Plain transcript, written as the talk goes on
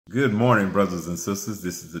Good morning, brothers and sisters.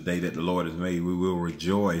 This is the day that the Lord has made. We will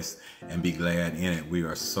rejoice and be glad in it. We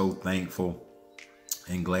are so thankful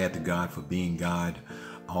and glad to God for being God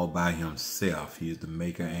all by himself. He is the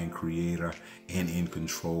maker and creator and in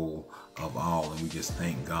control of all. And we just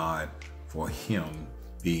thank God for him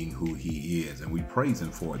being who he is. And we praise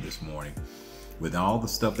him for it this morning. With all the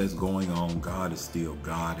stuff that's going on, God is still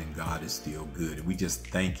God and God is still good. And we just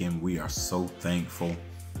thank him. We are so thankful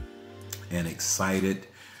and excited.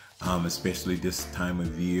 Especially this time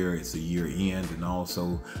of year. It's a year end, and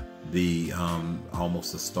also the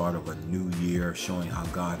almost the start of a new year, showing how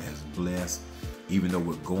God has blessed. Even though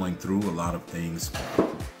we're going through a lot of things,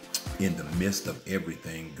 in the midst of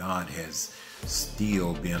everything, God has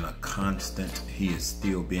still been a constant. He has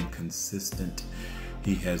still been consistent.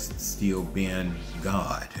 He has still been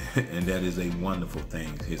God, and that is a wonderful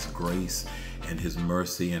thing. His grace and his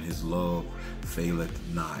mercy and his love faileth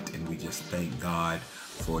not, and we just thank God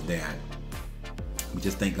for that. We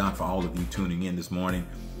just thank God for all of you tuning in this morning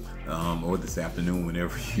or this afternoon,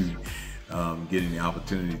 whenever you getting the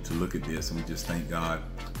opportunity to look at this, and we just thank God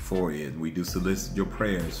for it. We do solicit your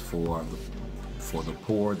prayers for the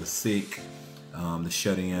poor, the sick, the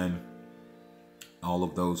shut in, all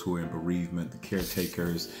of those who are in bereavement, the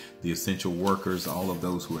caretakers, the essential workers, all of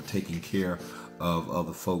those who are taking care of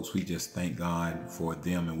other folks. We just thank God for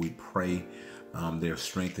them, and we pray their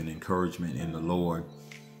strength and encouragement in the Lord.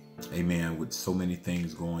 Amen. With so many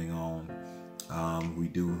things going on, we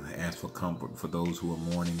do ask for comfort for those who are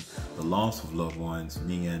mourning the loss of loved ones.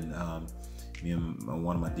 Me and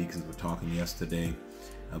one of my deacons were talking yesterday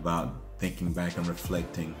about thinking back and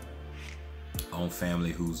reflecting on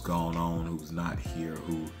family who's gone on, who's not here,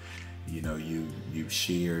 who you've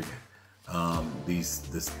shared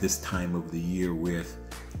this time of the year with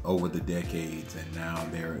over the decades, and now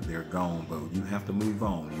they're gone. But you have to move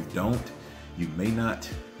on. You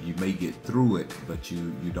may get through it, but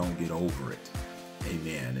you don't get over it.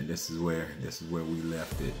 Amen. And this is where we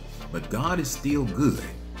left it. But God is still good.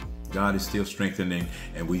 God is still strengthening,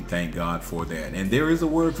 and we thank God for that. And there is a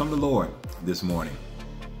word from the Lord this morning,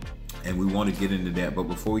 and we want to get into that. But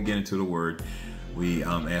before we get into the word, we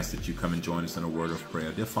ask that you come and join us in a word of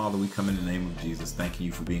prayer. Dear Father, we come in the name of Jesus, thanking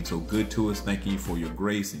you for being so good to us, thanking you for your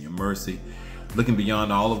grace and your mercy, looking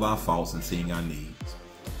beyond all of our faults and seeing our needs.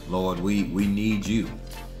 Lord, we need you.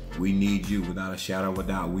 We need you without a shadow of a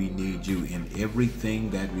doubt. We need you in everything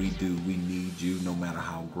that we do. We need you no matter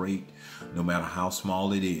how great, no matter how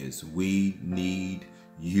small it is. We need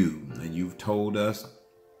you. And you've told us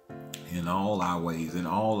in all our ways,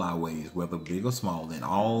 whether big or small, in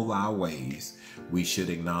all our ways, we should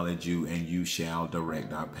acknowledge you, and you shall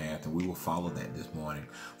direct our path, and we will follow that this morning.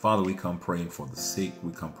 Father, we come praying for the sick.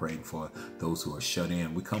 We come praying for those who are shut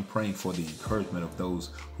in. We come praying for the encouragement of those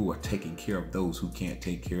who are taking care of those who can't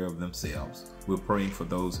take care of themselves. We're praying for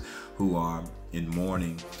those who are in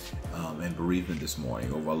mourning and bereavement this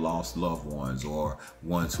morning over lost loved ones, or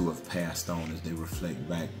ones who have passed on, as they reflect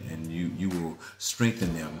back, and you will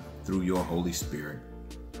strengthen them through your Holy Spirit.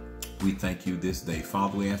 We thank you this day.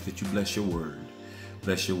 Father, we ask that you bless your word.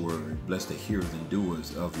 Bless your word. Bless the hearers and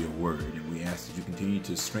doers of your word. And we ask that you continue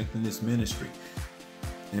to strengthen this ministry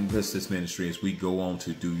and bless this ministry as we go on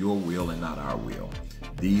to do your will and not our will.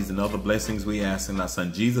 These and other blessings we ask in our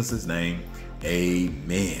son Jesus' name.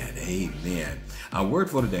 Amen. Amen. Our word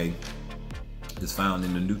for today is found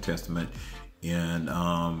in the New Testament in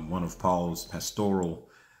one of Paul's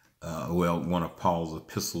one of Paul's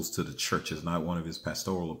epistles to the churches, not one of his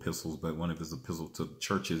pastoral epistles, but one of his epistles to the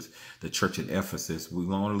churches, the church at Ephesus. We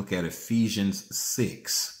want to look at Ephesians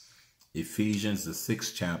 6, Ephesians, the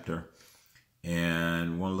 6th chapter,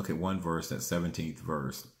 and want to look at one verse, that 17th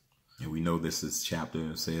verse. And we know this is chapter,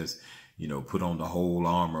 and it says, put on the whole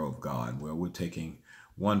armor of God. Well, we're taking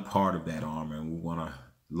one part of that armor, and we want to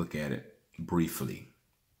look at it briefly.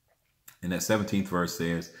 And that 17th verse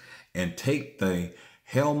says, and take the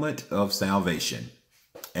helmet of salvation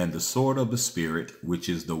and the sword of the Spirit, which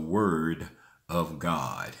is the word of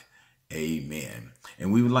God. Amen.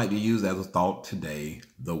 And we would like to use as a thought today,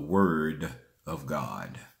 the word of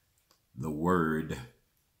God. The word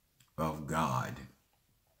of God.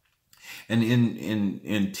 And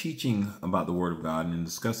in teaching about the word of God and in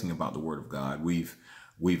discussing about the word of God, we've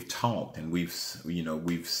talked and we've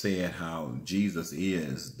said how Jesus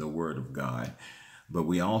is the word of God. But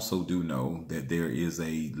we also do know that there is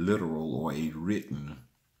a literal or a written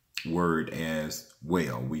word as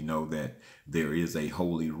well. We know that there is a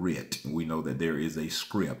holy writ. We know that there is a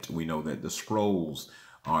script. We know that the scrolls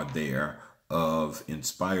are there of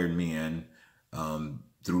inspired men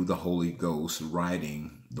through the Holy Ghost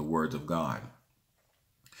writing the words of God.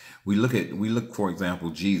 We look, for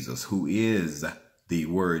example, Jesus, who is the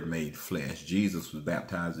Word made flesh. Jesus was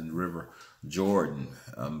baptized in the river Jordan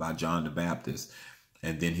by John the Baptist.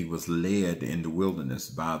 And then he was led in the wilderness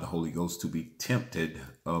by the Holy Ghost to be tempted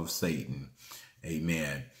of Satan.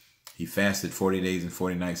 Amen. He fasted 40 days and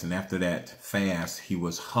 40 nights. And after that fast, he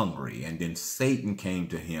was hungry. And then Satan came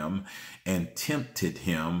to him and tempted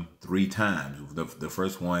him 3 times. The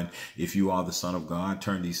first one, if you are the Son of God,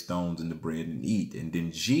 turn these stones into bread and eat. And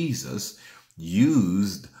then Jesus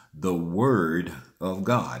used the word of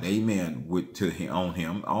God, amen, on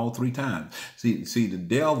him all 3 times. See, the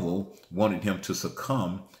devil wanted him to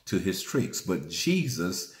succumb to his tricks, but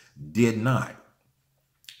Jesus did not.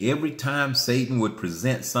 Every time Satan would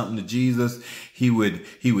present something to Jesus, he would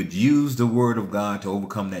use the word of God to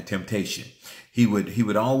overcome that temptation. He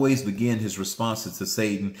would always begin his responses to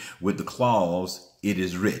Satan with the clause, "It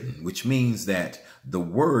is written," which means that the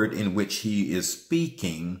word in which he is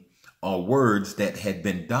speaking are words that had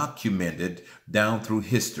been documented down through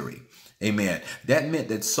history. Amen. That meant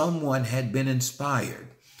that someone had been inspired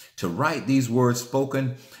to write these words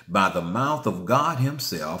spoken by the mouth of God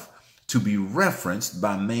himself to be referenced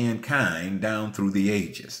by mankind down through the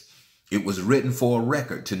ages. It was written for a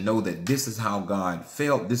record to know that this is how God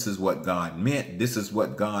felt. This is what God meant. This is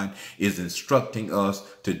what God is instructing us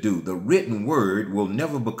to do. The written word will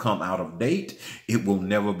never become out of date. It will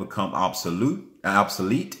never become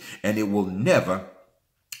obsolete, and it will never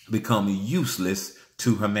become useless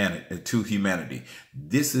to humanity.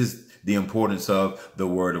 This is the importance of the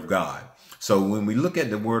word of God. So when we look at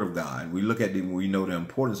the word of God, we know the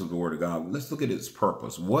importance of the word of God. Let's look at its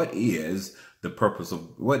purpose. What is the purpose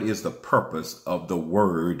of the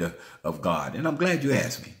word of God? And I'm glad you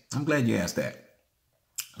asked me. I'm glad you asked that.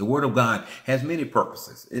 The word of God has many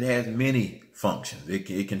purposes. It has many functions.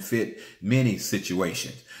 It can fit many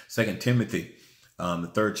situations. 2 Timothy, the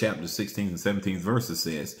 3rd chapter, 16th and 17th verses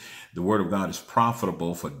says, the word of God is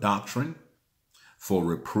profitable for doctrine, for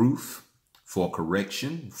reproof, for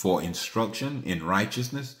correction, for instruction in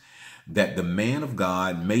righteousness, that the man of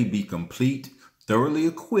God may be complete, thoroughly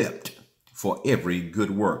equipped for every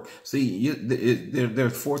good work. See, there are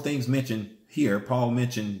 4 things mentioned here. Paul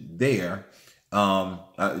mentioned there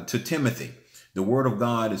to Timothy. The word of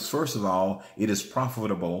God is, first of all, it is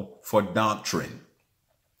profitable for doctrine,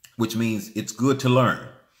 which means it's good to learn.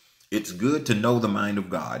 It's good to know the mind of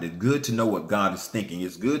God. It's good to know what God is thinking.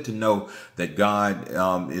 It's good to know that God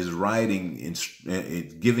is writing,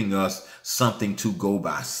 it's giving us something to go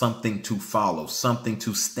by, something to follow, something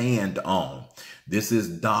to stand on. This is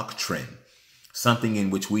doctrine, something in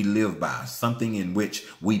which we live by, something in which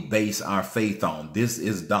we base our faith on. This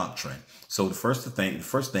is doctrine. So the first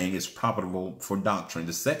thing is profitable for doctrine.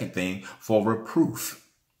 The second thing, for reproof,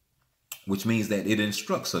 which means that it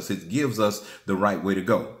instructs us. It gives us the right way to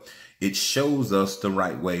go. It shows us the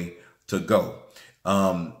right way to go.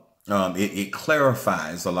 It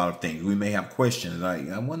clarifies a lot of things. We may have questions like,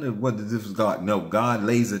 I wonder what this is God. No, God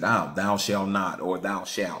lays it out. Thou shalt not, or thou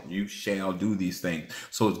shalt. You shall do these things.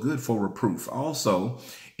 So it's good for reproof. Also,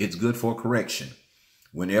 it's good for correction.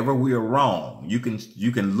 Whenever we are wrong, you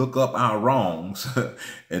can look up our wrongs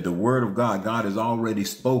and the word of God. God has already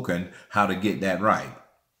spoken how to get that right.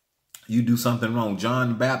 You do something wrong. John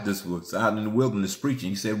the Baptist was out in the wilderness preaching.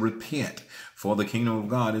 He said, repent, for the kingdom of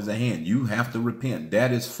God is at hand. You have to repent.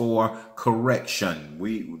 That is for correction.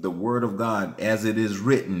 The word of God, as it is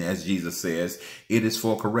written, as Jesus says, it is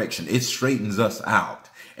for correction. It straightens us out.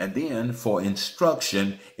 And then for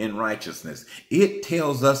instruction in righteousness. It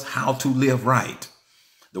tells us how to live right.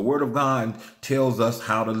 The word of God tells us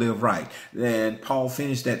how to live right. And Paul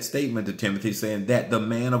finished that statement to Timothy saying that the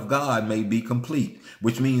man of God may be complete,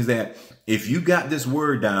 which means that if you got this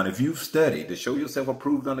word down, if you've studied to show yourself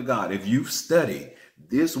approved unto God, if you've studied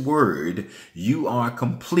this word, you are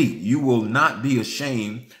complete. You will not be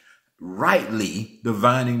ashamed, rightly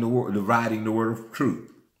dividing the word of truth.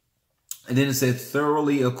 And then it says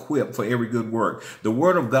thoroughly equipped for every good work. The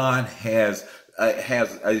word of God has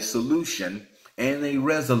a solution and a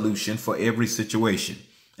resolution for every situation.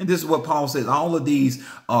 And this is what Paul says. All of these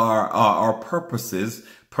are purposes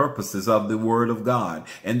of the word of God.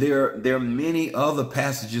 And there are many other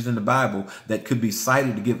passages in the Bible that could be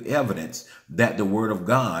cited to give evidence that the word of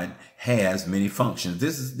God has many functions.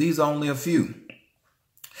 These are only a few.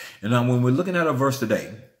 And now when we're looking at a verse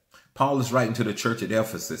today, Paul is writing to the church at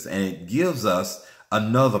Ephesus, and it gives us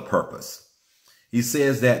another purpose. He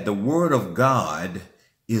says that the word of God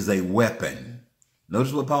is a weapon.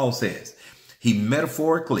 Notice what Paul says. He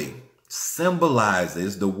metaphorically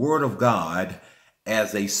symbolizes the word of God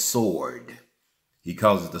as a sword. He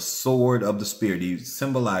calls it the sword of the Spirit. He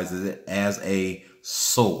symbolizes it as a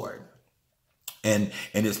sword. And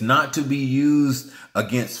it's not to be used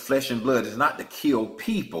against flesh and blood. It's not to kill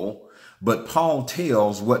people. But Paul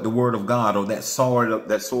tells what the word of God, or that sword of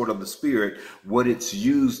the Spirit, what it's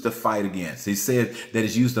used to fight against. He said that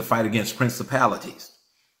it's used to fight against principalities.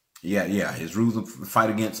 Yeah. His rules of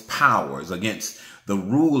fight against powers, against the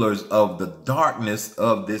rulers of the darkness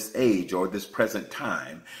of this age or this present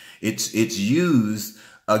time. It's used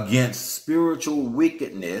against spiritual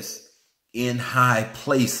wickedness in high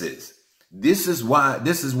places. This is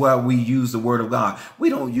why we use the word of God. We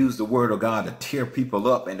don't use the word of God to tear people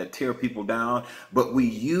up and to tear people down, but we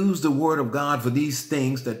use the word of God for these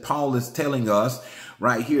things that Paul is telling us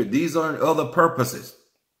right here. These are other purposes: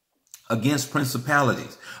 against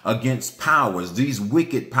principalities, against powers, these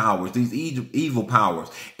wicked powers, these evil powers,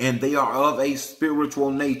 and they are of a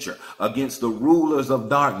spiritual nature, against the rulers of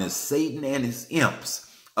darkness, Satan and his imps,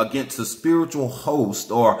 against the spiritual host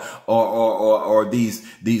or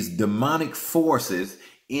these demonic forces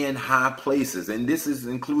in high places. And this is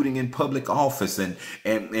including in public office and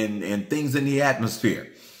things in the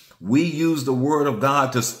atmosphere. We use the word of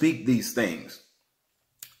God to speak these things.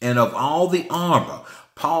 And of all the armor,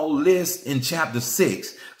 Paul lists in chapter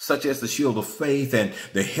 6, such as the shield of faith and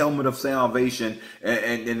the helmet of salvation,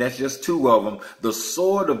 and that's just two of them. The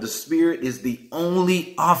sword of the Spirit is the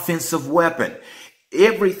only offensive weapon.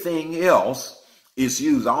 Everything else is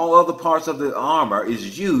used. All other parts of the armor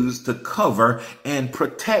is used to cover and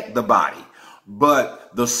protect the body.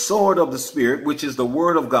 But the sword of the Spirit, which is the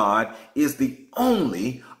word of God, is the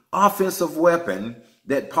only offensive weapon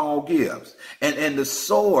that Paul gives. And the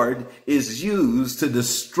sword is used to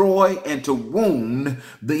destroy and to wound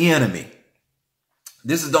the enemy.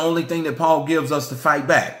 This is the only thing that Paul gives us to fight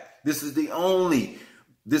back. This is the only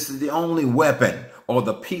weapon or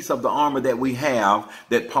the piece of the armor that we have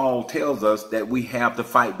that Paul tells us that we have to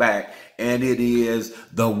fight back. And it is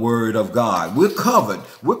the word of God. We're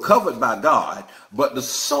covered by God, but the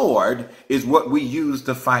sword is what we use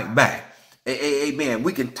to fight back. Amen.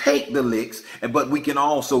 We can take the licks, but we can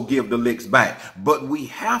also give the licks back. But we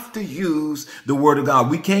have to use the word of God.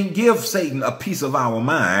 We can't give Satan a piece of our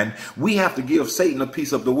mind. We have to give Satan a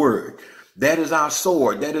piece of the word. That is our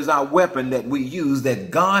sword. That is our weapon that we use, that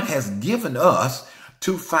God has given us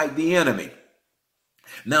to fight the enemy.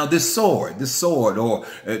 Now, this sword is the sword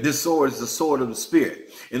of the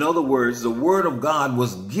Spirit. In other words, the word of God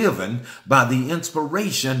was given by the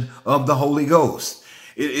inspiration of the Holy Ghost.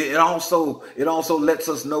 It also lets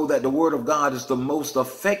us know that the word of God is the most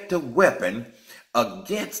effective weapon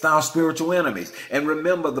against our spiritual enemies. And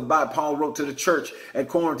remember, Paul wrote to the church at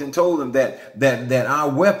Corinth and told them that our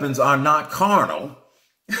weapons are not carnal.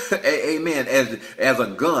 Amen. As a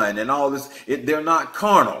gun and all this, they're not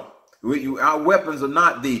carnal. Our weapons are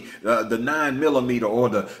not the 9mm or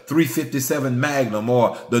the 357 Magnum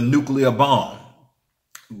or the nuclear bomb,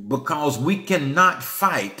 because we cannot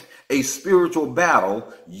fight a spiritual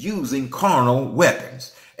battle using carnal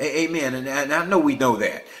weapons. Amen. And I know we know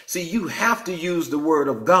that. See, you have to use the word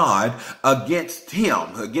of God against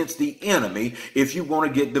him, against the enemy, if you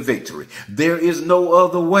want to get the victory. There is no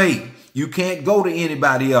other way. You can't go to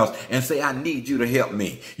anybody else and say, I need you to help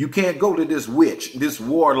me. You can't go to this witch, this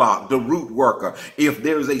warlock, the root worker. If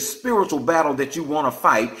there's a spiritual battle that you want to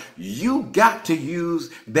fight, you got to use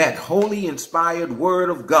that holy inspired word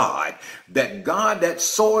of God, that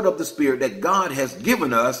sword of the Spirit that God has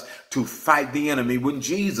given us to fight the enemy. When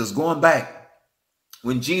Jesus was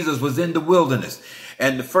in the wilderness,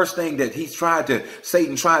 and the first thing that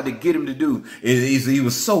Satan tried to get him to do is he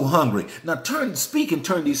was so hungry. Now speak and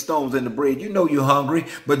turn these stones into bread. You know you're hungry,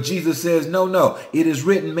 but Jesus says, no, it is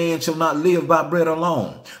written, man shall not live by bread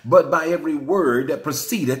alone, but by every word that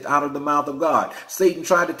proceedeth out of the mouth of God. Satan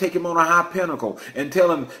tried to take him on a high pinnacle and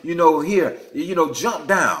tell him, jump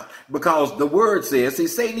down, because the word says,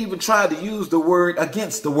 Satan even tried to use the word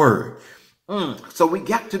against the word. So we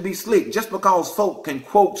got to be slick. Just because folk can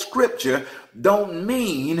quote scripture don't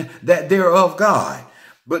mean that they're of God.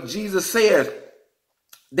 But Jesus says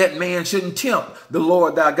that man shouldn't tempt the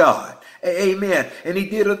Lord thy God. Amen. And he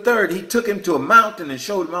did a third. He took him to a mountain and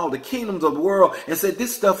showed him all the kingdoms of the world and said,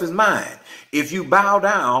 this stuff is mine. If you bow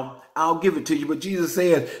down, I'll give it to you. But Jesus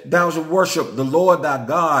said, thou shalt worship the Lord thy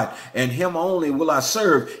God, and him only will I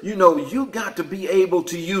serve. You got to be able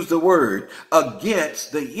to use the word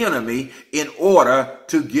against the enemy in order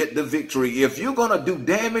to get the victory. If you're going to do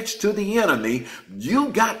damage to the enemy, you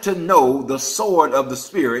got to know the sword of the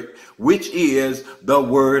Spirit, which is the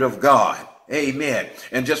word of God. Amen.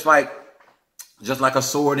 And just like a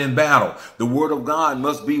sword in battle, the word of God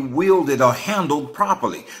must be wielded or handled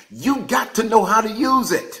properly. You got to know how to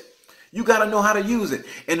use it. You got to know how to use it.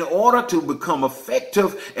 In order to become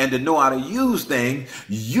effective and to know how to use things,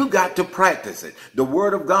 you got to practice it. The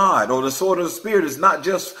word of God or the sword of the Spirit is not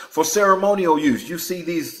just for ceremonial use. You see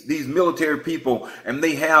these military people and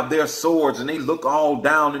they have their swords and they look all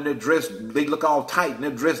down and they're dressed, they look all tight and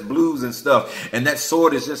they're dressed blues and stuff. And that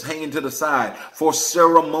sword is just hanging to the side for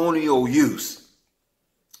ceremonial use.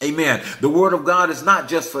 Amen. The word of God is not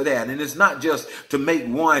just for that. And it's not just to make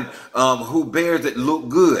one who bears it look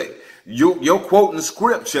good. Your quoting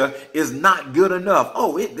scripture is not good enough.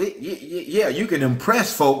 Oh, yeah, you can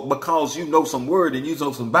impress folk because you know some word and you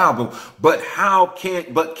know some Bible, but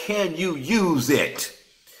can you use it?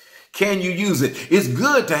 Can you use it? It's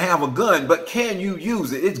good to have a gun, but can you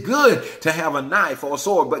use it? It's good to have a knife or a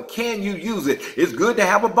sword, but can you use it? It's good to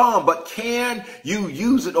have a bomb, but can you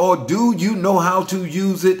use it, or do you know how to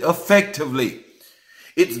use it effectively?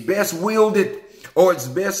 It's best wielded or it's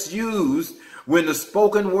best used when the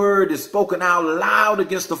spoken word is spoken out loud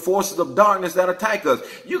against the forces of darkness that attack us.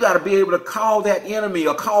 You got to be able to call that enemy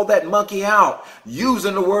or call that monkey out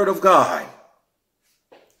using the word of God.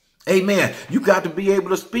 Amen. You got to be able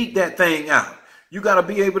to speak that thing out. You got to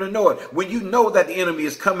be able to know it. When you know that the enemy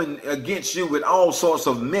is coming against you with all sorts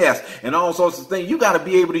of mess and all sorts of things, you got to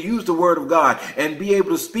be able to use the word of God and be able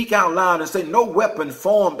to speak out loud and say, no weapon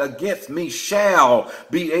formed against me shall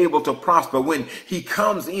be able to prosper. When he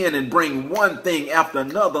comes in and bring one thing after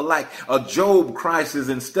another, like a Job crisis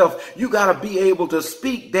and stuff, you got to be able to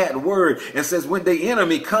speak that word. And says, when the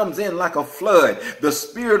enemy comes in like a flood, the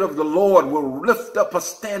Spirit of the Lord will lift up a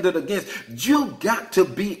standard against. You got to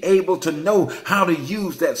be able to know how to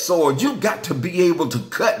use that sword. You got to be able to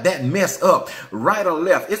cut that mess up right or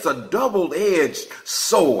left. It's a double-edged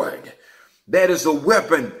sword. That is a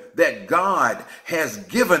weapon that God has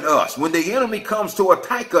given us. When the enemy comes to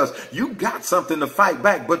attack us, you got something to fight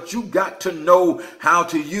back, but you got to know how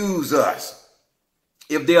to use us.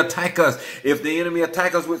 If they attack us, if the enemy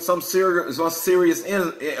attack us with some serious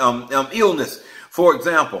illness, for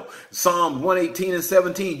example, Psalm 118 and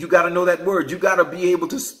 17, you got to know that word. You got to be able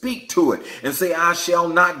to speak to it and say, I shall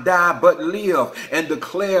not die, but live and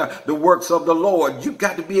declare the works of the Lord. You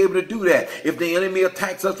got to be able to do that. If the enemy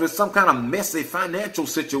attacks us with some kind of messy financial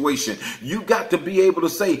situation, you got to be able to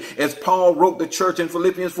say, as Paul wrote the church in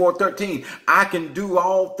Philippians 4:13, I can do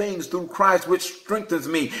all things through Christ, which strengthens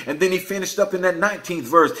me. And then he finished up in that 19th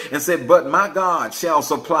verse and said, but my God shall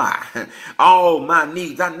supply all my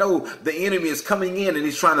needs. I know the enemy is coming in and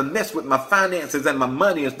he's trying to mess with my finances and my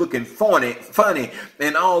money is looking funny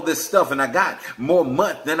and all this stuff. And I got more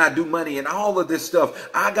month than I do money and all of this stuff.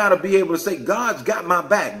 I got to be able to say, God's got my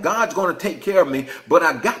back. God's going to take care of me, but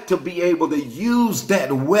I got to be able to use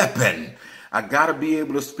that weapon. I got to be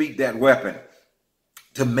able to speak that weapon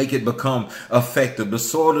to make it become effective. The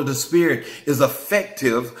sword of the Spirit is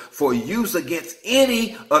effective for use against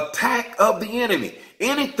any attack of the enemy.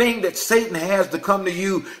 Anything that Satan has to come to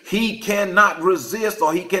you, he cannot resist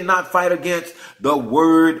or he cannot fight against the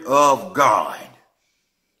word of God.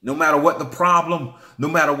 No matter what the problem, no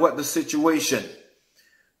matter what the situation,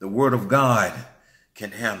 the word of God can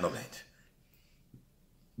handle it.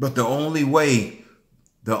 But the only way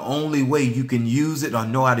you can use it or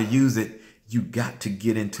know how to use it, you got to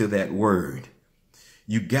get into that word.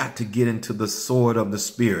 You got to get into the sword of the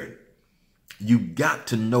Spirit. You got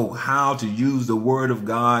to know how to use the word of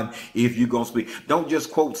God if you're going to speak. Don't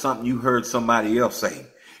just quote something you heard somebody else say.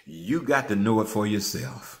 You got to know it for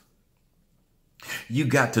yourself. You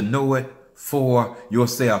got to know it for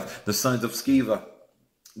yourself. The sons of Sceva,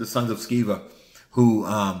 who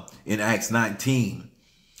in Acts 19,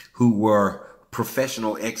 who were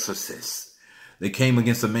professional exorcists. They came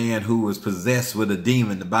against a man who was possessed with a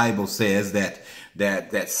demon. The Bible says that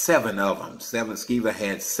seven of them, Sceva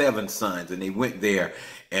had 7 sons, and they went there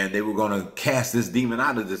and they were going to cast this demon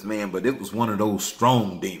out of this man. But it was one of those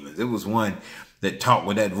strong demons. It was one that talked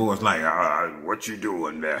with that voice like, what you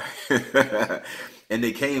doing there? And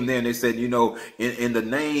they came there and they said, in the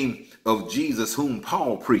name of Jesus, whom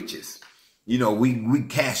Paul preaches, we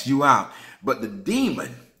cast you out. But the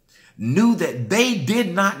demon knew that they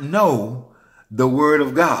did not know the word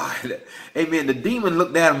of God. Amen. The demon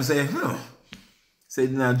looked at him and said,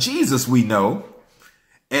 said, now Jesus we know,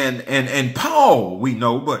 and Paul we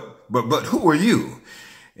know, but who are you?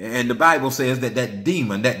 And the Bible says that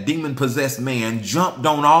demon possessed man jumped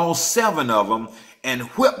on all 7 of them and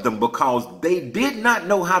whipped them because they did not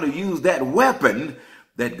know how to use that weapon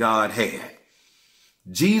that God had.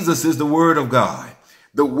 Jesus is the word of God.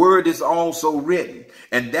 The word is also written.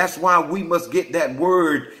 And that's why we must get that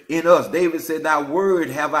word in us. David said, thy word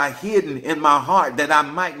have I hidden in my heart that I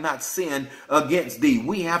might not sin against thee.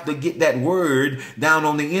 We have to get that word down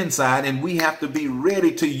on the inside, and we have to be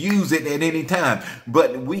ready to use it at any time.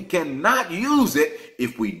 But we cannot use it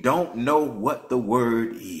if we don't know what the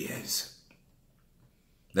word is.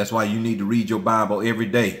 That's why you need to read your Bible every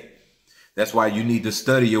day. That's why you need to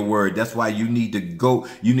study your word. That's why you need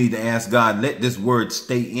to ask God, let this word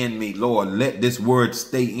stay in me, Lord. Let this word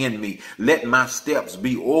stay in me. Let my steps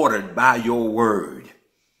be ordered by your word.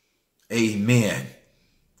 Amen.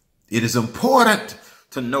 It is important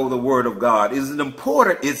to know the word of God. It's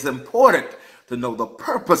important to know the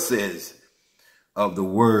purposes of the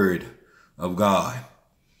word of God.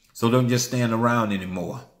 So don't just stand around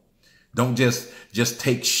anymore. Don't just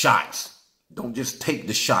take shots. Don't just take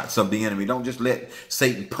the shots of the enemy. Don't just let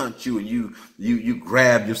Satan punch you and you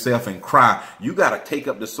grab yourself and cry. You got to take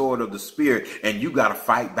up the sword of the Spirit and you got to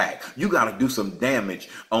fight back. You got to do some damage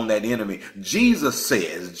on that enemy. Jesus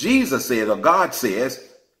says, or God says,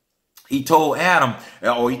 he told Adam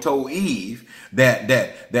or he told Eve that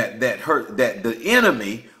the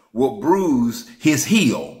enemy will bruise his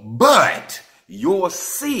heel, but your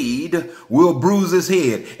seed will bruise his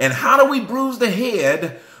head. And how do we bruise the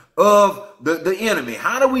head of the enemy?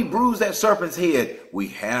 How do we bruise that serpent's head? We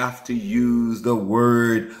have to use the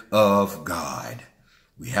word of God.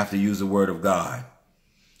 We have to use the word of God.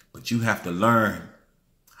 But you have to learn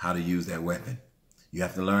how to use that weapon. You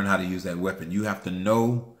have to learn how to use that weapon. You have to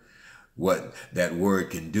know what that word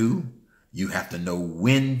can do. You have to know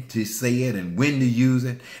when to say it and when to use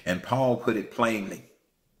it. And Paul put it plainly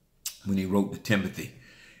when he wrote to Timothy.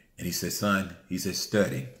 And he said, son, he said,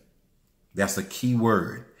 study. That's a key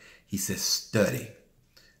word. He says, study.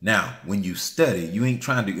 Now, when you study, you ain't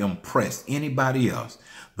trying to impress anybody else.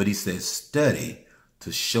 But he says, study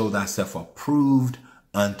to show thyself approved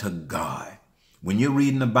unto God. When you're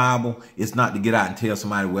reading the Bible, it's not to get out and tell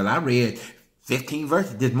somebody, well, I read 15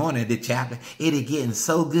 verses this morning, this chapter. It is getting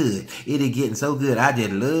so good. It is getting so good. I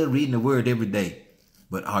just love reading the word every day.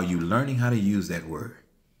 But are you learning how to use that word?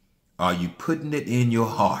 Are you putting it in your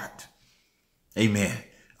heart? Amen.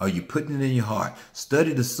 Are you putting it in your heart?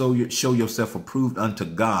 Study to show yourself approved unto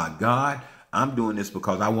God. God, I'm doing this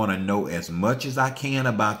because I want to know as much as I can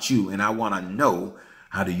about you. And I want to know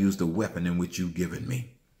how to use the weapon in which you've given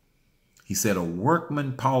me. He said,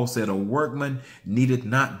 Paul said, a workman needeth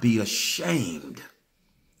not be ashamed,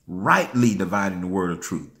 rightly dividing the word of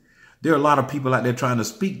truth. There are a lot of people out there trying to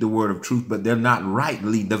speak the word of truth, but they're not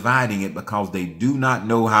rightly dividing it because they do not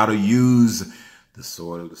know how to use the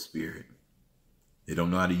sword of the Spirit. They don't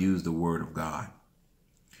know how to use the word of God.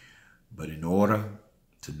 But in order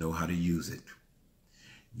to know how to use it,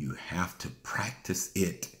 you have to practice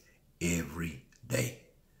it every day.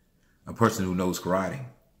 A person who knows karate,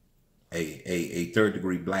 a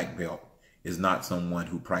third-degree black belt, is not someone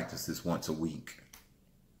who practices once a week.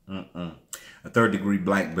 A third-degree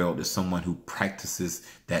black belt is someone who practices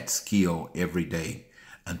that skill every day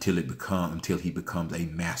until he becomes a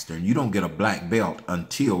master. And you don't get a black belt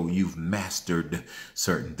until you've mastered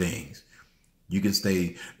certain things. You can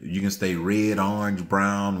stay red, orange,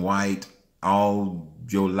 brown, white all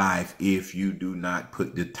your life if you do not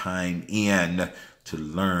put the time in to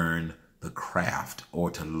learn the craft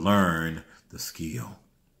or to learn the skill.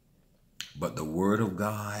 But the word of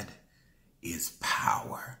God is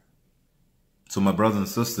power. So my brothers and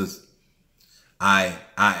sisters, I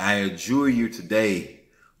adjure you today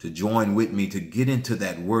to join with me to get into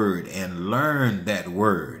that word and learn that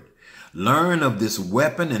word. Learn of this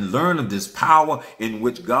weapon and learn of this power in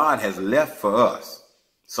which God has left for us.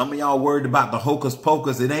 Some of y'all worried about the hocus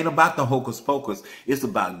pocus. It ain't about the hocus pocus. It's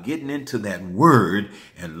about getting into that word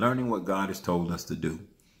and learning what God has told us to do.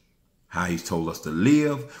 How he's told us to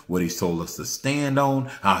live, what he's told us to stand on,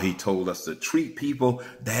 how he told us to treat people.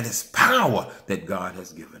 That is power that God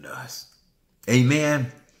has given us.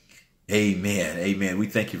 Amen. Amen. Amen. We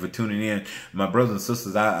thank you for tuning in. My brothers and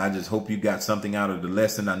sisters, I just hope you got something out of the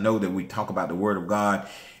lesson. I know that we talk about the word of God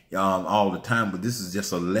all the time, but this is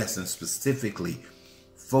just a lesson specifically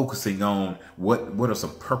focusing on what are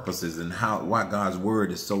some purposes and why God's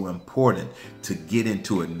word is so important to get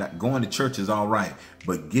into it. Going to church is all right,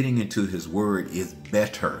 but getting into his word is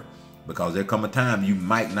better, because there come a time you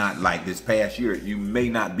might not, like this past year, you may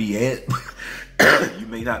not be able to get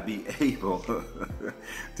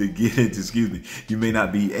into, you may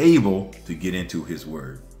not be able to get into his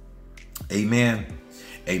word. Amen.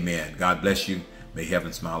 Amen. God bless you. May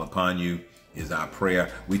heaven smile upon you is our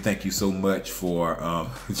prayer. We thank you so much for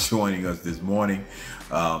joining us this morning,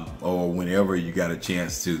 or whenever you got a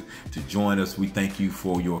chance to join us. We thank you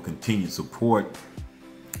for your continued support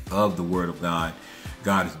of the Word of God.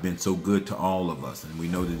 God has been so good to all of us, and we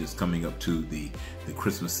know that it's coming up to the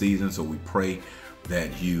Christmas season, so we pray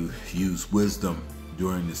that you use wisdom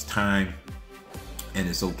during this time. And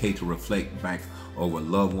it's okay to reflect back over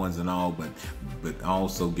loved ones and all, but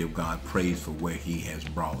also give God praise for where he has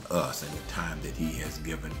brought us and the time that he has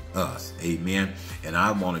given us. Amen. And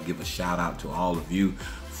I want to give a shout out to all of you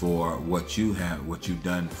for what you've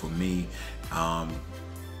done for me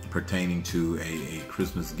pertaining to a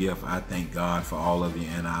Christmas gift. I thank God for all of you,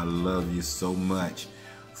 and I love you so much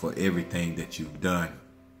for everything that you've done.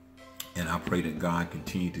 And I pray that God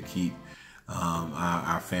continue to keep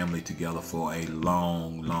our family together for a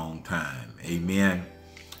long time. Amen.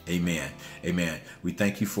 Amen. Amen. We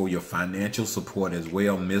thank you for your financial support as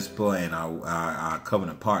well, Mizpah, and our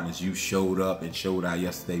covenant partners. You showed up and showed out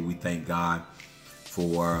yesterday. We thank God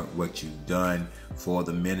for what you've done for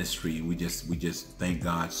the ministry. We just thank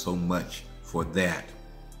God so much for that.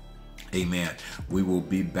 Amen. We will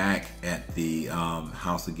be back at the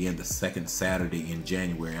house again the second Saturday in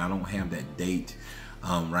January. I don't have that date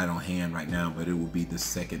right on hand right now, but it will be the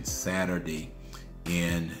second Saturday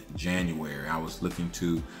in January. I was looking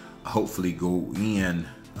to hopefully go in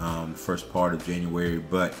first part of January,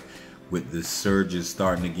 but with the surges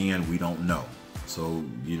starting again, we don't know. So,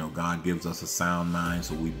 you know, God gives us a sound mind,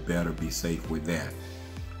 so we better be safe with that.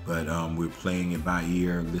 But we're playing it by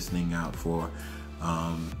ear, listening out for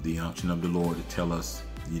the unction of the Lord to tell us,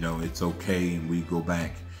 you know, it's okay, and we go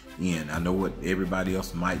back in. I know what everybody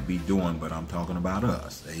else might be doing, but I'm talking about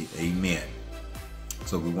us. Amen.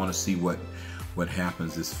 So we want to see what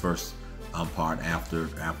happens this first part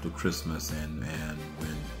after Christmas, and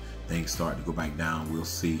when things start to go back down, we'll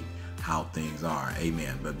see how things are.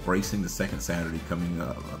 Amen. But bracing the second Saturday coming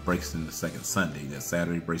up, bracing the second Sunday, that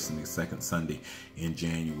Saturday, bracing the second Sunday in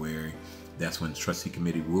January, that's when the trustee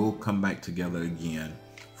committee will come back together again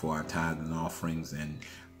for our tithe and offerings, and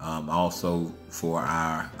also for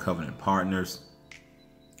our covenant partners.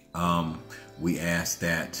 We ask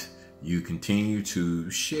that you continue to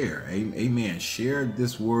share. Amen. Share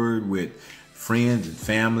this word with friends and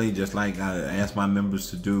family, just like I ask my members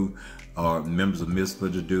to do, or members of Mizpah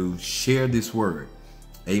to do. Share this word.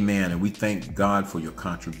 Amen. And we thank God for your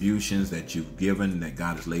contributions that you've given, that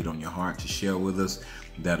God has laid on your heart to share with us.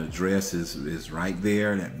 That address is right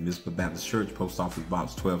there, that Mizpah Baptist Church, Post Office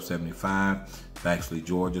Box 1275, Baxley,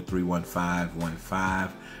 Georgia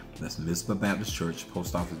 31515. That's Mizpah Baptist Church,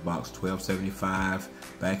 Post Office Box 1275,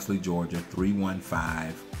 Baxley, Georgia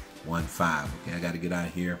 31515. Okay, I got to get out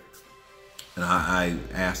of here. And I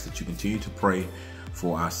ask that you continue to pray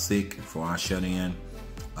for our sick, for our shut-in,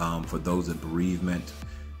 for those in bereavement.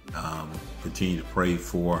 Continue to pray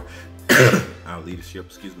for our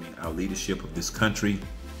leadership, our leadership of this country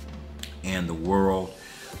and the world.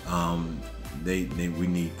 We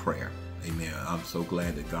need prayer. Amen. I'm so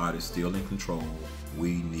glad that God is still in control.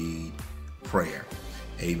 We need prayer.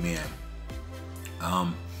 Amen.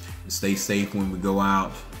 Stay safe when we go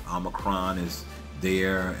out. Omicron is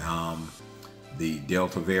there. The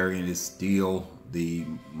Delta variant is still the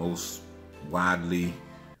most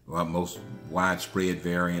widespread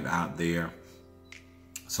variant out there.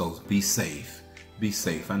 So be safe. Be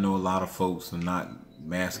safe. I know a lot of folks are not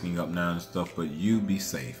masking up now and stuff, but you be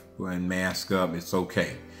safe. Go ahead and mask up. It's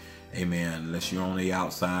okay. Amen. Unless you're on the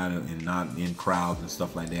outside and not in crowds and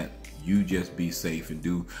stuff like that, you just be safe and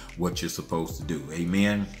do what you're supposed to do.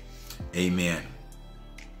 Amen. Amen.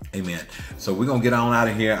 Amen. So we're going to get on out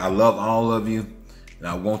of here. I love all of you, and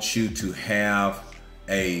I want you to have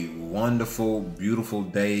a wonderful, beautiful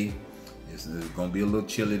day. It's going to be a little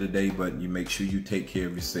chilly today, but you make sure you take care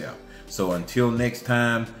of yourself. So until next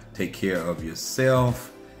time, take care of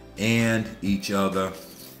yourself and each other.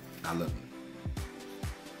 I love you.